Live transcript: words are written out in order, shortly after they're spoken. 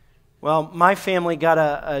Well, my family got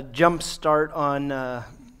a jump start on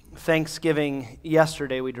Thanksgiving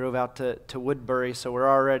yesterday. We drove out to Woodbury, so we're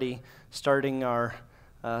already starting our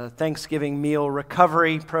Thanksgiving meal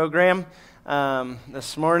recovery program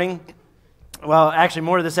this morning. Well, actually,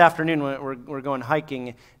 more this afternoon. We're going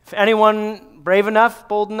hiking. If anyone brave enough,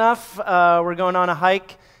 bold enough, we're going on a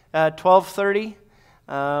hike at 12:30.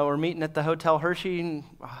 We're meeting at the Hotel Hershey and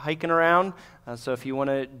hiking around. So if you want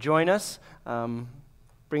to join us,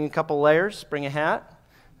 bring a couple layers, bring a hat,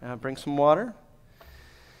 bring some water.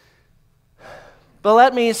 But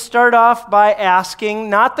let me start off by asking,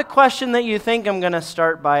 not the question that you think I'm going to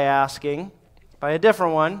start by asking, by a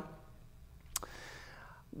different one.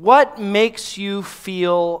 What makes you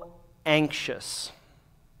feel anxious?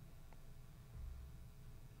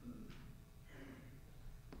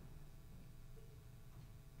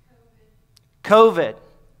 COVID.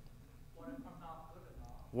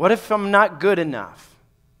 What if I'm not good enough?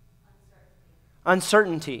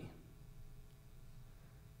 Uncertainty.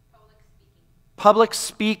 Public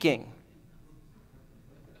speaking.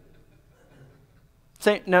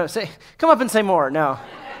 Come up and say more. No.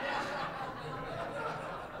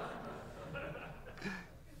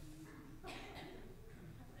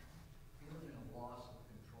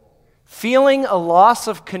 Feeling a loss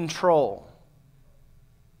of control.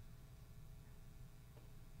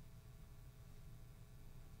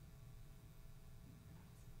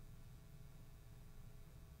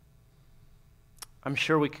 I'm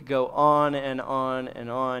sure we could go on and on and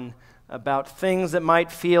on about things that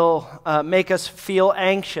might make us feel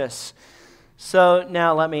anxious. So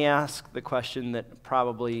now let me ask the question that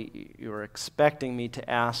probably you were expecting me to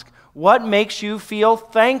ask. What makes you feel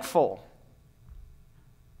thankful?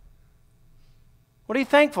 What are you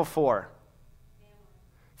thankful for?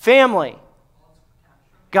 Family.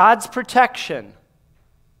 God's protection.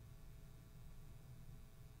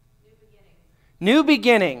 New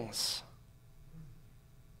beginnings.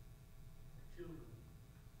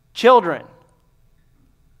 Children.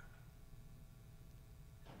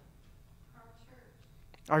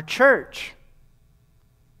 Our church.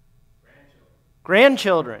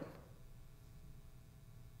 Grandchildren.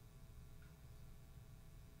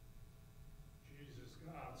 Jesus,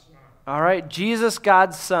 God's Son. All right, Jesus,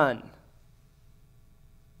 God's Son.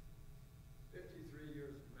 53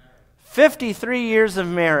 years of marriage. 53 years of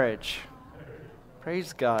marriage.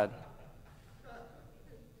 Praise God.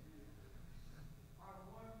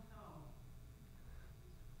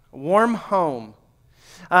 Warm home.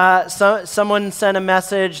 Someone sent a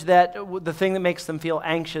message that the thing that makes them feel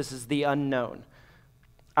anxious is the unknown.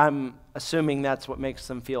 I'm assuming that's what makes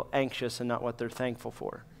them feel anxious and not what they're thankful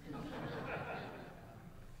for.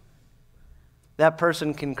 That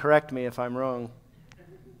person can correct me if I'm wrong.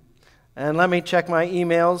 And let me check my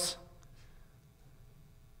emails.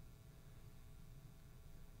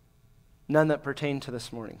 None that pertain to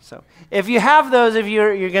this morning. So if you have those, if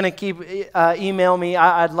you're going to keep email me,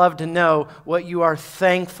 I'd love to know what you are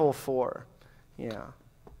thankful for. Yeah.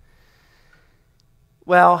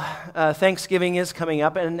 Well, Thanksgiving is coming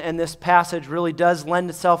up, and this passage really does lend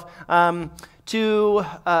itself to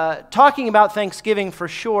talking about Thanksgiving for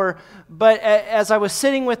sure. But as I was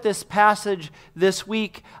sitting with this passage this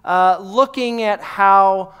week, looking at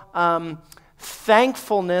how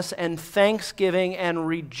thankfulness and thanksgiving and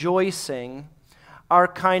rejoicing are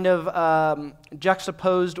kind of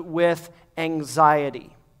juxtaposed with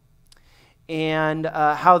anxiety, and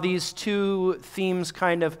how these two themes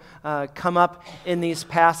kind of come up in these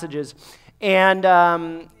passages. And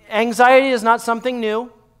anxiety is not something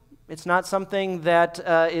new. It's not something that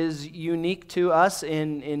is unique to us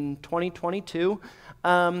in 2022.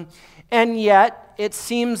 And yet, it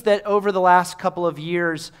seems that over the last couple of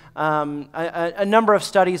years, a number of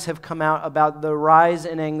studies have come out about the rise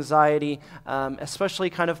in anxiety, especially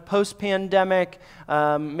kind of post-pandemic,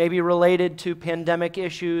 maybe related to pandemic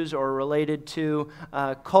issues or related to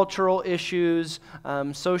cultural issues,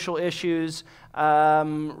 social issues,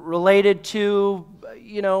 related to,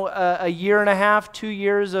 a year and a half, 2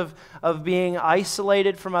 years of being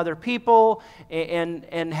isolated from other people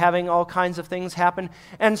and having all kinds of things happen.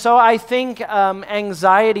 And so I think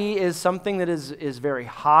anxiety is something that is very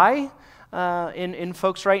high in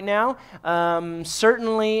folks right now.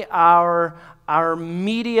 Certainly our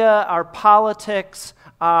media, our politics,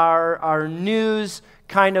 our news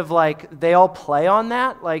kind of like they all play on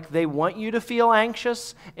that. Like they want you to feel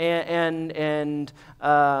anxious and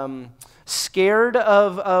scared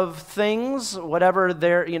of things, whatever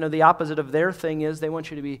the opposite of their thing is. They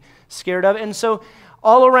want you to be scared of. And so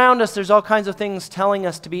all around us, there's all kinds of things telling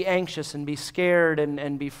us to be anxious and be scared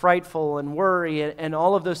and be frightful and worry and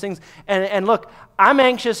all of those things. And look, I'm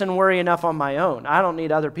anxious and worry enough on my own. I don't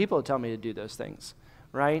need other people to tell me to do those things,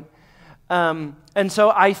 right? And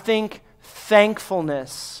so I think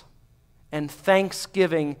thankfulness and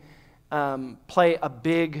thanksgiving play a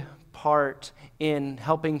big part in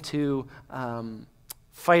helping to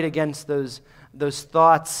fight against those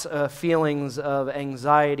thoughts, feelings of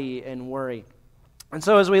anxiety and worry. And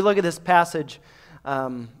so as we look at this passage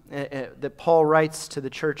that Paul writes to the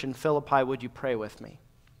church in Philippi, would you pray with me?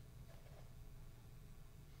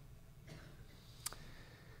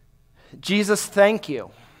 Jesus, thank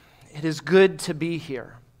you. It is good to be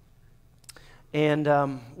here.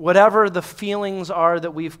 And whatever the feelings are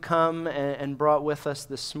that we've come and brought with us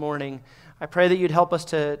this morning, I pray that you'd help us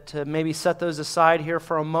to maybe set those aside here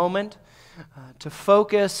for a moment, to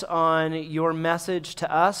focus on your message to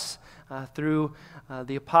us through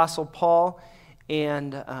the Apostle Paul,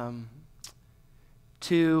 and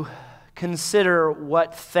to consider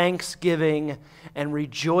what thanksgiving and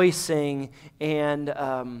rejoicing and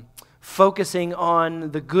focusing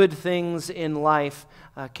on the good things in life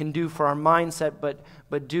can do for our mindset,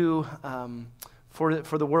 but do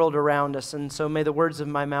for the world around us. And so may the words of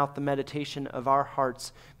my mouth, the meditation of our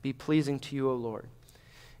hearts be pleasing to you, O Lord.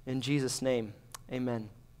 In Jesus' name, amen.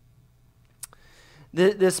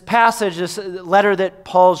 This passage, this letter that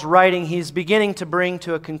Paul's writing, he's beginning to bring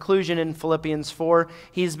to a conclusion in Philippians 4.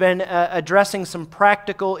 He's been addressing some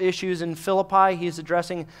practical issues in Philippi. He's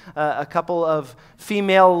addressing a couple of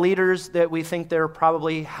female leaders that we think they're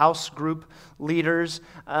probably house group leaders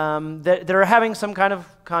that are having some kind of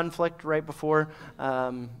conflict right before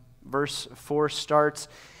verse 4 starts.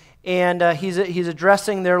 And he's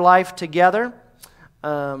addressing their life together.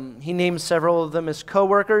 He names several of them as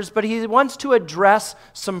co-workers, but he wants to address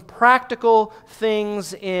some practical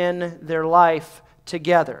things in their life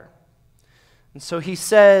together. And so he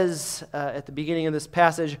says at the beginning of this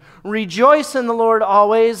passage, "Rejoice in the Lord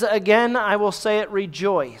always. Again, I will say it,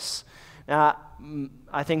 rejoice." Now,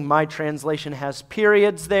 I think my translation has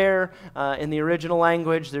periods there. In the original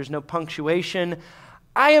language, there's no punctuation.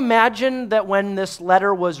 I imagine that when this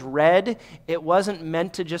letter was read, it wasn't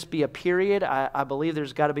meant to just be a period. I believe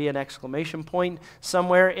there's got to be an exclamation point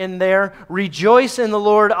somewhere in there. Rejoice in the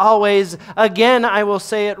Lord always. Again, I will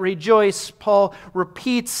say it, rejoice. Paul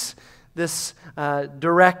repeats this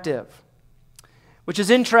directive, which is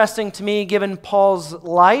interesting to me given Paul's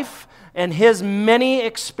life and his many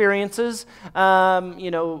experiences,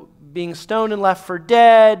 being stoned and left for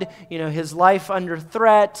dead, his life under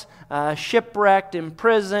threat, shipwrecked,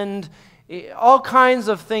 imprisoned, all kinds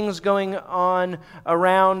of things going on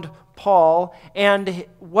around Paul. And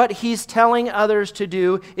what he's telling others to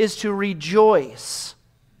do is to rejoice.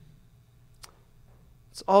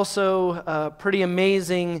 It's also pretty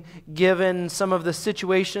amazing given some of the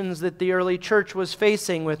situations that the early church was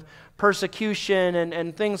facing with persecution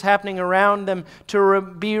and things happening around them. To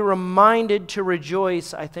be reminded to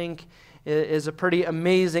rejoice, I think, is a pretty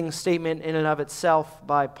amazing statement in and of itself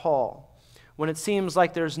by Paul. When it seems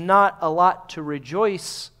like there's not a lot to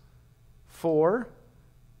rejoice for,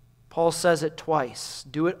 Paul says it twice.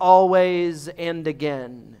 Do it always and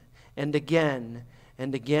again and again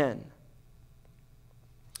and again.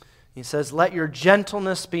 He says, let your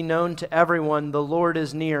gentleness be known to everyone. The Lord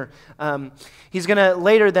is near. He's going to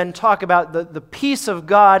later then talk about the peace of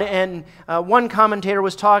God. And one commentator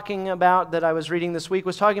was talking about, that I was reading this week,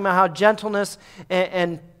 was talking about how gentleness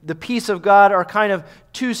and the peace of God are kind of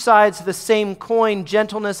two sides of the same coin.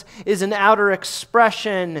 Gentleness is an outer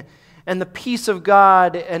expression, and the peace of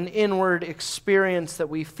God an inward experience that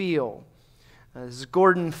we feel. As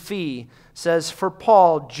Gordon Fee says, for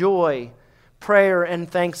Paul, joy, prayer, and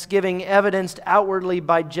thanksgiving, evidenced outwardly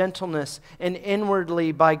by gentleness and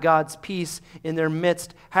inwardly by God's peace in their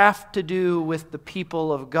midst, have to do with the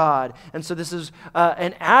people of God. And so this is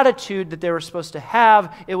an attitude that they were supposed to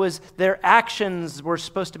have. It was their actions were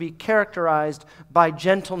supposed to be characterized by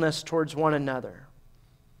gentleness towards one another.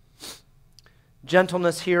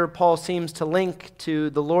 Gentleness here, Paul seems to link to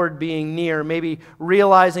the Lord being near, maybe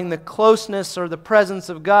realizing the closeness or the presence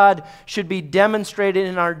of God should be demonstrated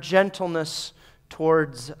in our gentleness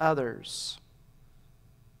towards others.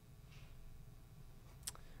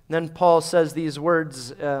 Then Paul says these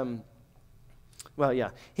words,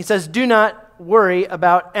 he says, do not worry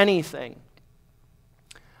about anything.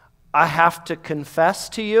 I have to confess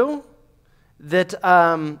to you that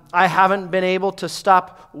I haven't been able to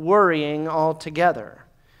stop worrying altogether.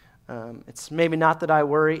 It's maybe not that I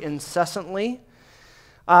worry incessantly.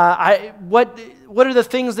 What are the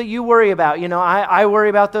things that you worry about? You know, I worry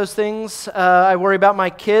about those things. I worry about my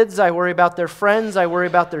kids. I worry about their friends. I worry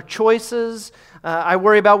about their choices. I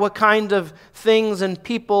worry about what kind of things and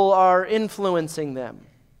people are influencing them.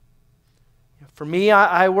 For me,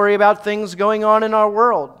 I worry about things going on in our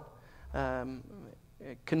world.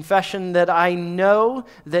 Confession that I know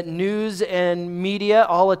that news and media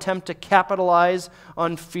all attempt to capitalize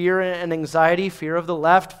on fear and anxiety, fear of the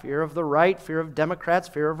left, fear of the right, fear of Democrats,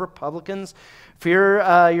 fear of Republicans,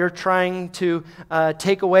 fear you're trying to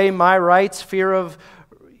take away my rights, fear of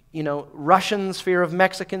Russians, fear of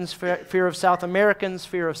Mexicans, fear of South Americans,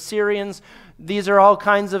 fear of Syrians. These are all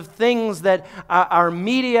kinds of things that our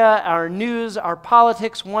media, our news, our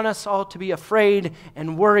politics want us all to be afraid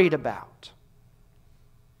and worried about.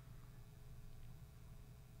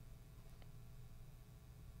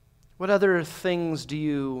 What other things do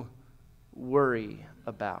you worry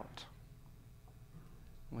about?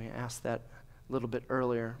 We asked that a little bit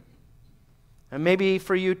earlier. And maybe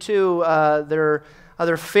for you too, there are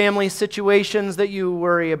other family situations that you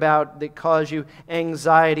worry about that cause you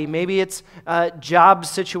anxiety. Maybe it's job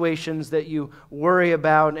situations that you worry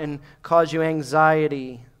about and cause you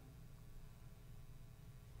anxiety.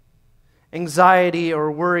 Anxiety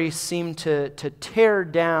or worry seem to tear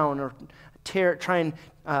down or try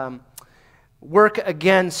and work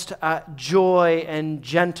against joy and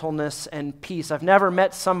gentleness and peace. I've never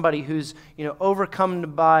met somebody who's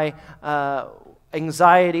overcome by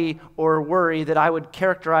anxiety or worry that I would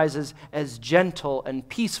characterize as gentle and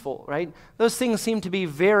peaceful, right? Those things seem to be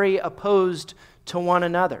very opposed to one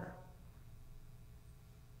another.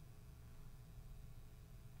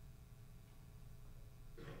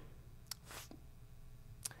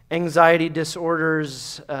 Anxiety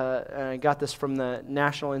disorders, I got this from the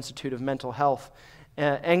National Institute of Mental Health.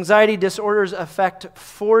 Anxiety disorders affect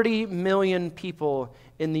 40 million people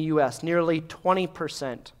in the U.S., nearly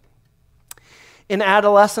 20%. In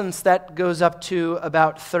adolescence, that goes up to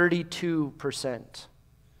about 32%.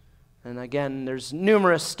 And again, there's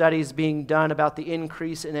numerous studies being done about the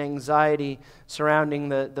increase in anxiety surrounding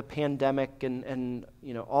the pandemic and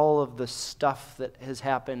all of the stuff that has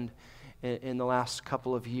happened in the last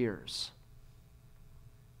couple of years.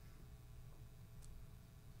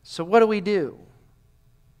 So what do we do?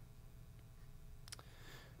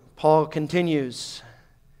 Paul continues,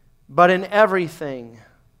 but in everything,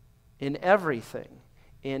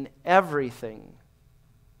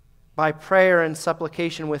 by prayer and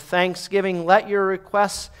supplication with thanksgiving, let your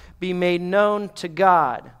requests be made known to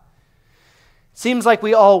God. Seems like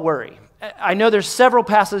we all worry. I know there's several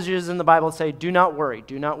passages in the Bible that say, do not worry,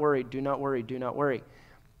 do not worry, do not worry, do not worry.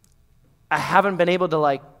 I haven't been able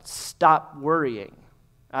to stop worrying.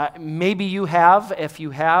 Maybe you have. If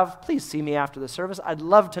you have, please see me after the service. I'd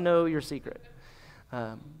love to know your secret.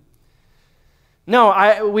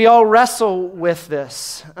 We all wrestle with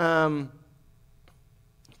this.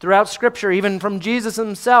 Throughout Scripture, even from Jesus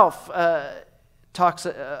himself, talks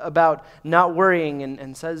about not worrying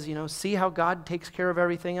and says, see how God takes care of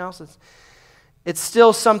everything else. It's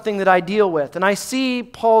still something that I deal with. And I see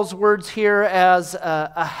Paul's words here as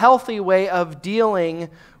a healthy way of dealing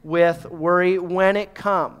with worry when it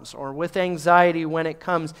comes, or with anxiety when it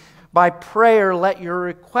comes. By prayer, let your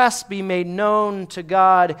requests be made known to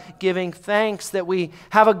God, giving thanks that we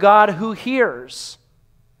have a God who hears,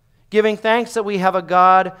 giving thanks that we have a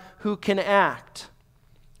God who can act.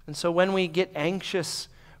 And so when we get anxious,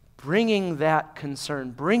 bringing that concern,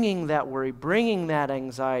 bringing that worry, bringing that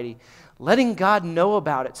anxiety, letting God know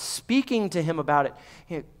about it, speaking to him about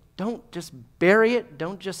it. Don't just bury it.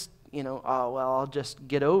 Don't just, I'll just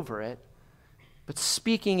get over it. But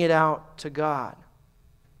speaking it out to God.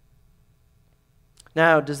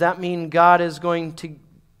 Now, does that mean God is going to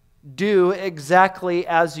do exactly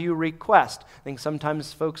as you request? I think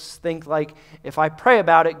sometimes folks think if I pray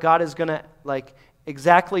about it, God is going to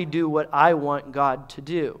exactly do what I want God to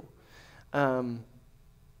do.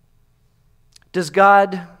 Does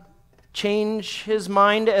God change his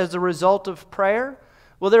mind as a result of prayer?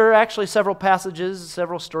 Well, there are actually several passages,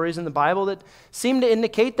 several stories in the Bible that seem to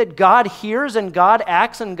indicate that God hears and God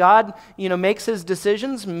acts and God, makes his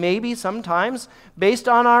decisions, maybe sometimes, based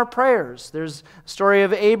on our prayers. There's a story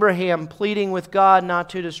of Abraham pleading with God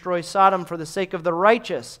not to destroy Sodom for the sake of the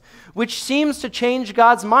righteous, which seems to change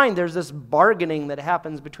God's mind. There's this bargaining that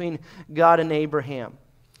happens between God and Abraham.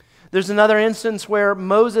 There's another instance where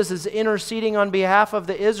Moses is interceding on behalf of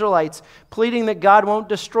the Israelites, pleading that God won't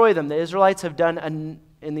destroy them. The Israelites have done,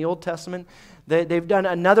 in the Old Testament, they've done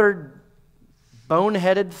another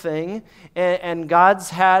boneheaded thing, and God's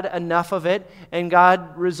had enough of it, and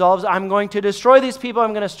God resolves, I'm going to destroy these people,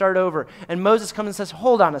 I'm going to start over. And Moses comes and says,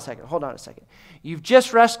 hold on a second. You've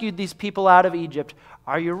just rescued these people out of Egypt.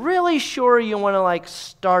 Are you really sure you want to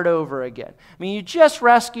start over again? I mean, you just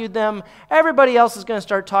rescued them. Everybody else is going to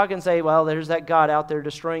start talking and say, well, there's that God out there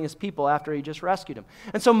destroying his people after he just rescued them.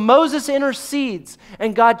 And so Moses intercedes,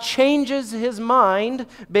 and God changes his mind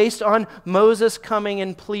based on Moses coming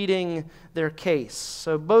and pleading their case.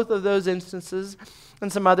 So both of those instances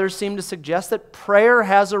and some others seem to suggest that prayer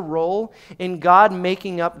has a role in God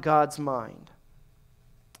making up God's mind.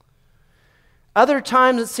 Other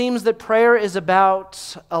times it seems that prayer is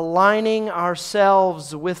about aligning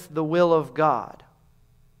ourselves with the will of God.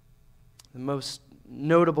 The most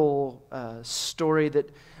notable story that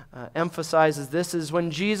emphasizes this is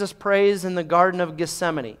when Jesus prays in the Garden of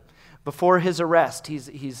Gethsemane before his arrest.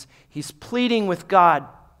 He's pleading with God,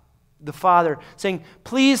 the Father, saying,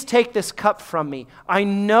 please take this cup from me. I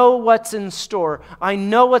know what's in store. I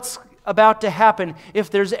know what's about to happen. If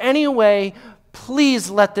there's any way, please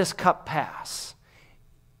let this cup pass.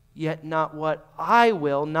 Yet not what I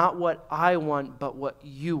will, not what I want, but what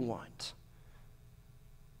you want.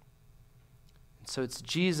 So it's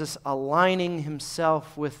Jesus aligning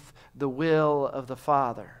himself with the will of the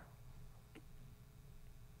Father.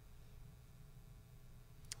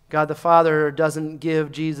 God the Father doesn't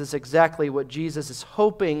give Jesus exactly what Jesus is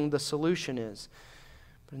hoping the solution is,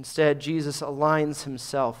 but instead Jesus aligns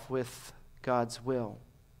himself with God's will.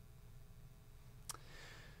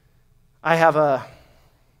 I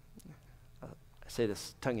say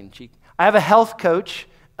this tongue-in-cheek. I have a health coach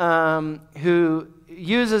who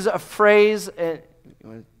uses a phrase, you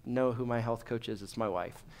want to know who my health coach is? It's my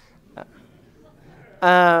wife.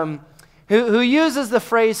 Who uses the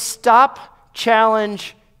phrase, stop,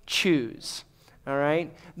 challenge, choose. All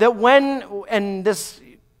right? That and this,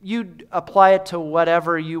 you apply it to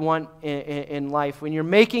whatever you want in life. When you're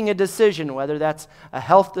making a decision, whether that's a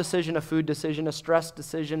health decision, a food decision, a stress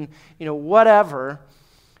decision, whatever,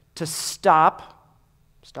 to stop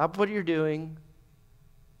what you're doing,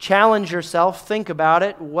 challenge yourself, think about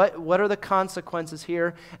it, what are the consequences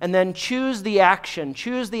here, and then choose the action,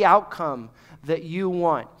 choose the outcome that you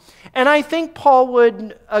want. And I think Paul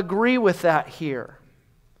would agree with that here.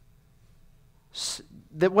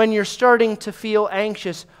 That when you're starting to feel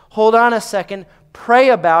anxious, hold on a second, pray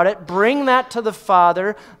about it, bring that to the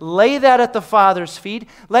Father, lay that at the Father's feet,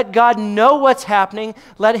 let God know what's happening,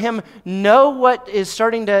 let him know what is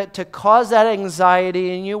starting to cause that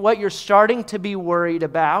anxiety in you, what you're starting to be worried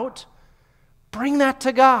about. Bring that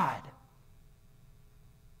to God.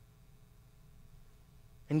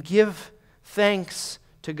 And give thanks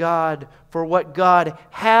to God for what God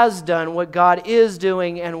has done, what God is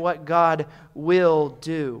doing, and what God will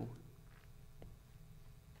do.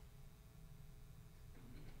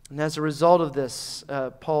 And as a result of this,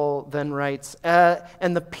 Paul then writes,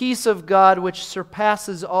 and the peace of God which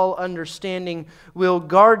surpasses all understanding will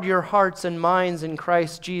guard your hearts and minds in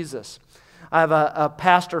Christ Jesus. I have a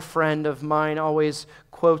pastor friend of mine always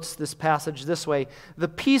quotes this passage this way: the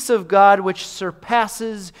peace of God which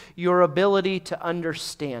surpasses your ability to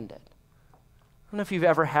understand it. I don't know if you've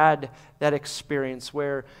ever had that experience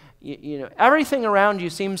where everything around you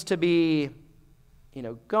seems to be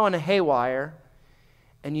going haywire,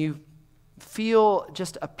 and you feel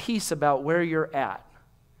just a peace about where you're at,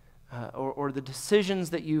 or the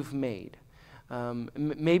decisions that you've made.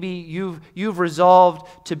 Maybe you've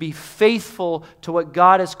resolved to be faithful to what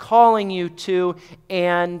God is calling you to,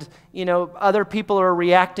 and other people are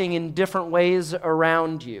reacting in different ways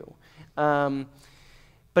around you.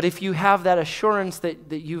 But if you have that assurance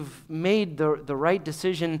that you've made the right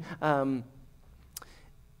decision,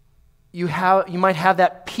 you might have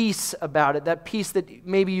that peace about it, that peace that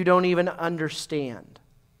maybe you don't even understand.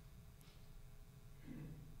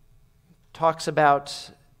 Talks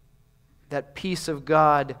about that peace of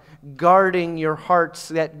God guarding your hearts.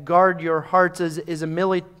 That guard your hearts is a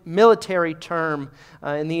military term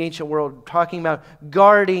in the ancient world, talking about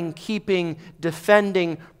guarding, keeping,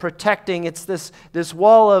 defending, protecting. It's this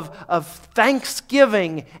wall of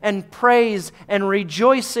thanksgiving and praise and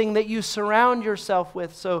rejoicing that you surround yourself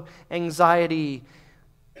with, so anxiety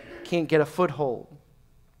can't get a foothold.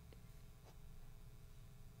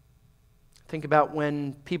 Think about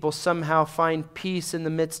when people somehow find peace in the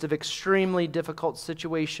midst of extremely difficult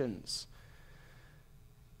situations.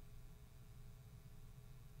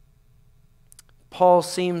 Paul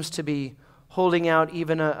seems to be holding out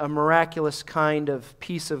even a miraculous kind of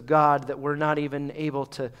peace of God that we're not even able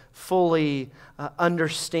to fully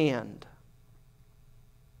understand.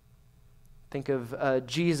 Think of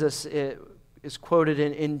Jesus is quoted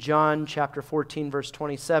in John chapter 14, verse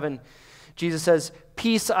 27. Jesus says,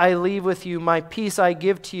 "Peace I leave with you, my peace I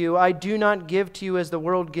give to you. I do not give to you as the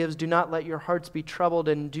world gives. Do not let your hearts be troubled,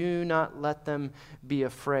 and do not let them be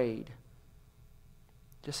afraid."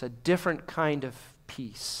 Just a different kind of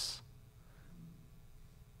peace.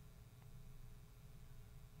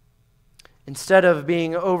 Instead of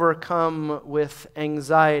being overcome with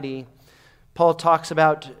anxiety, Paul talks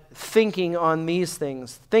about thinking on these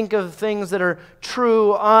things. Think of things that are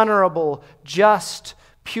true, honorable, just,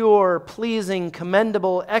 pure, pleasing,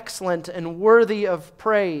 commendable, excellent, and worthy of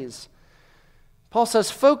praise. Paul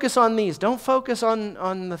says, focus on these. Don't focus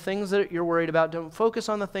on the things that you're worried about. Don't focus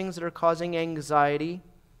on the things that are causing anxiety.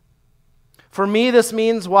 For me, this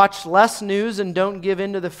means watch less news and don't give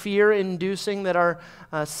in to the fear-inducing that our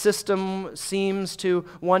system seems to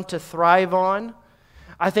want to thrive on.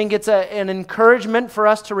 I think it's an encouragement for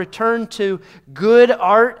us to return to good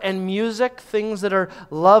art and music, things that are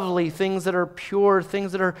lovely, things that are pure,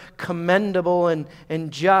 things that are commendable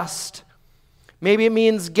and just. Maybe it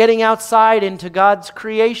means getting outside into God's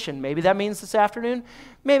creation. Maybe that means this afternoon.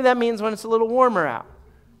 Maybe that means when it's a little warmer out.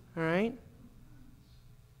 All right?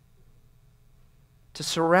 To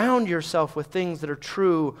surround yourself with things that are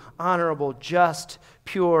true, honorable, just,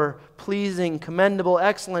 pure, pleasing, commendable,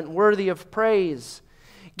 excellent, worthy of praise.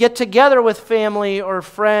 Get together with family or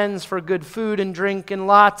friends for good food and drink and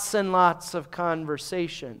lots of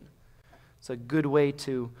conversation. It's a good way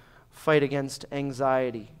to fight against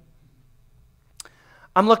anxiety.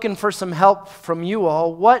 I'm looking for some help from you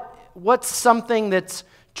all. What's something that's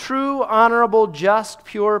true, honorable, just,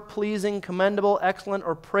 pure, pleasing, commendable, excellent,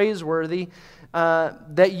 or praiseworthy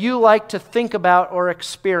that you like to think about or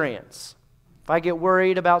experience? If I get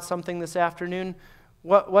worried about something this afternoon,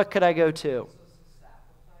 what could I go to?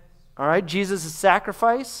 All right, Jesus'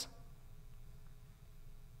 sacrifice.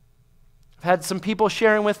 I've had some people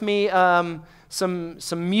sharing with me some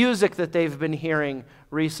music that they've been hearing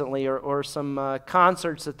recently, or some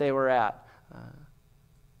concerts that they were at.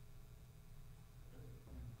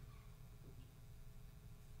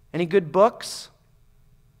 Any good books?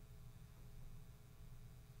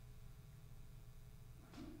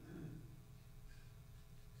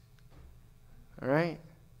 All right.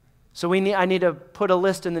 So I need to put a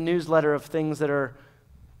list in the newsletter of things that are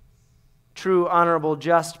true, honorable,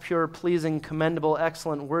 just, pure, pleasing, commendable,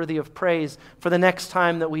 excellent, worthy of praise for the next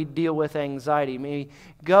time that we deal with anxiety. Maybe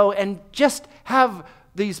go and just have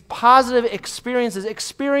these positive experiences.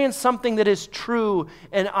 Experience something that is true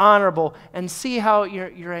and honorable and see how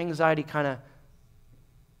your anxiety kind of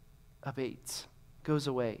abates, goes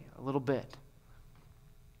away a little bit.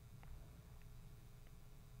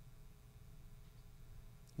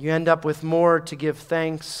 You end up with more to give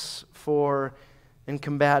thanks for and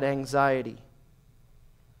combat anxiety.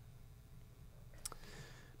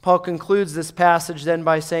 Paul concludes this passage then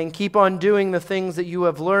by saying, "Keep on doing the things that you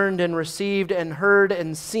have learned and received and heard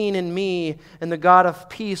and seen in me, and the God of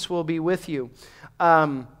peace will be with you."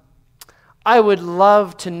 I would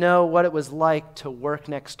love to know what it was like to work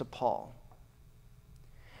next to Paul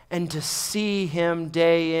and to see him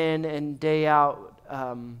day in and day out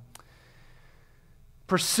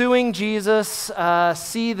pursuing Jesus,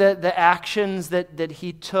 see the actions that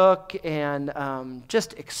he took, and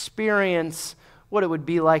just experience what it would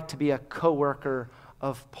be like to be a co-worker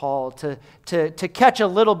of Paul, to catch a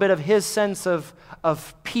little bit of his sense of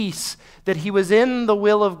peace, that he was in the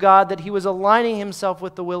will of God, that he was aligning himself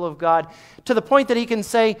with the will of God, to the point that he can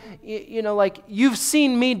say, like, you've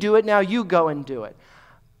seen me do it, now you go and do it.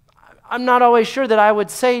 I'm not always sure that I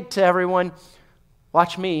would say to everyone,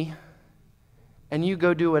 watch me, and you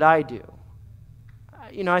go do what I do.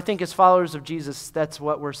 I think as followers of Jesus, that's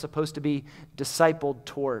what we're supposed to be discipled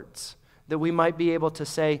towards. That we might be able to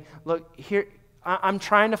say, look, here, I'm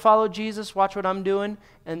trying to follow Jesus, watch what I'm doing,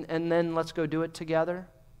 and then let's go do it together.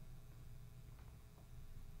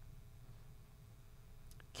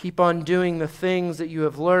 Keep on doing the things that you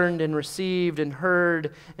have learned and received and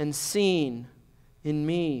heard and seen in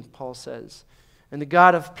me, Paul says, and the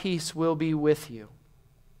God of peace will be with you.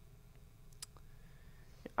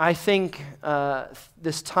 I think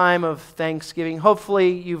this time of Thanksgiving,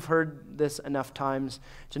 hopefully you've heard this enough times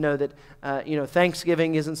to know that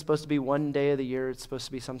Thanksgiving isn't supposed to be one day of the year. It's supposed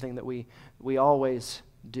to be something that we always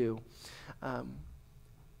do.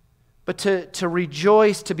 But to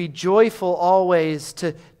rejoice, to be joyful always,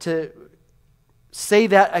 to say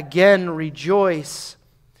that again, rejoice.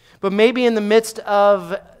 But maybe in the midst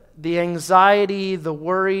of the anxiety, the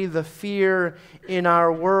worry, the fear in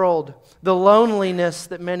our world, the loneliness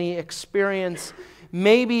that many experience,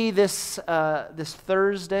 maybe this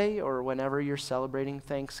Thursday or whenever you're celebrating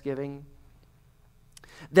Thanksgiving,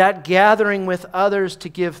 that gathering with others to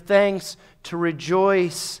give thanks, to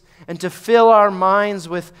rejoice, and to fill our minds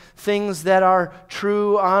with things that are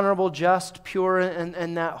true, honorable, just, pure,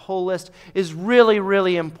 and that whole list is really,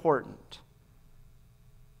 really important.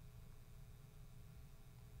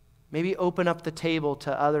 Maybe open up the table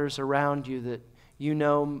to others around you that you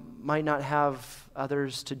know might not have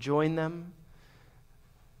others to join them.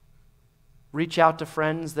 Reach out to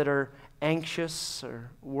friends that are anxious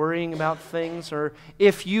or worrying about things, or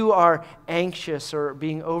if you are anxious or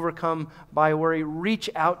being overcome by worry, reach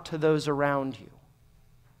out to those around you.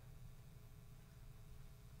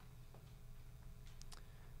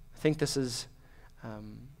 I think this is,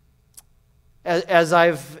 as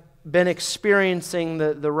I've been experiencing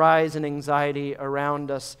the rise in anxiety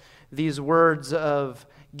around us, these words of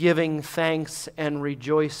giving thanks and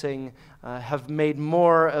rejoicing have made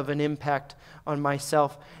more of an impact on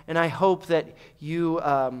myself. And I hope that you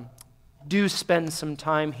do spend some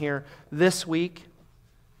time here this week,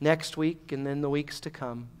 next week, and then the weeks to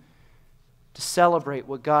come to celebrate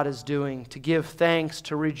what God is doing, to give thanks,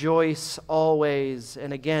 to rejoice always.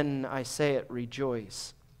 And again, I say it,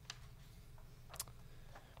 rejoice.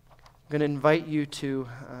 I'm going to invite you to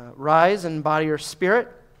rise in body or spirit.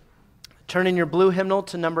 Turn in your blue hymnal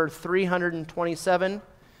to number 327.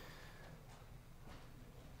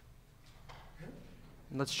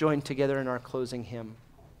 And let's join together in our closing hymn.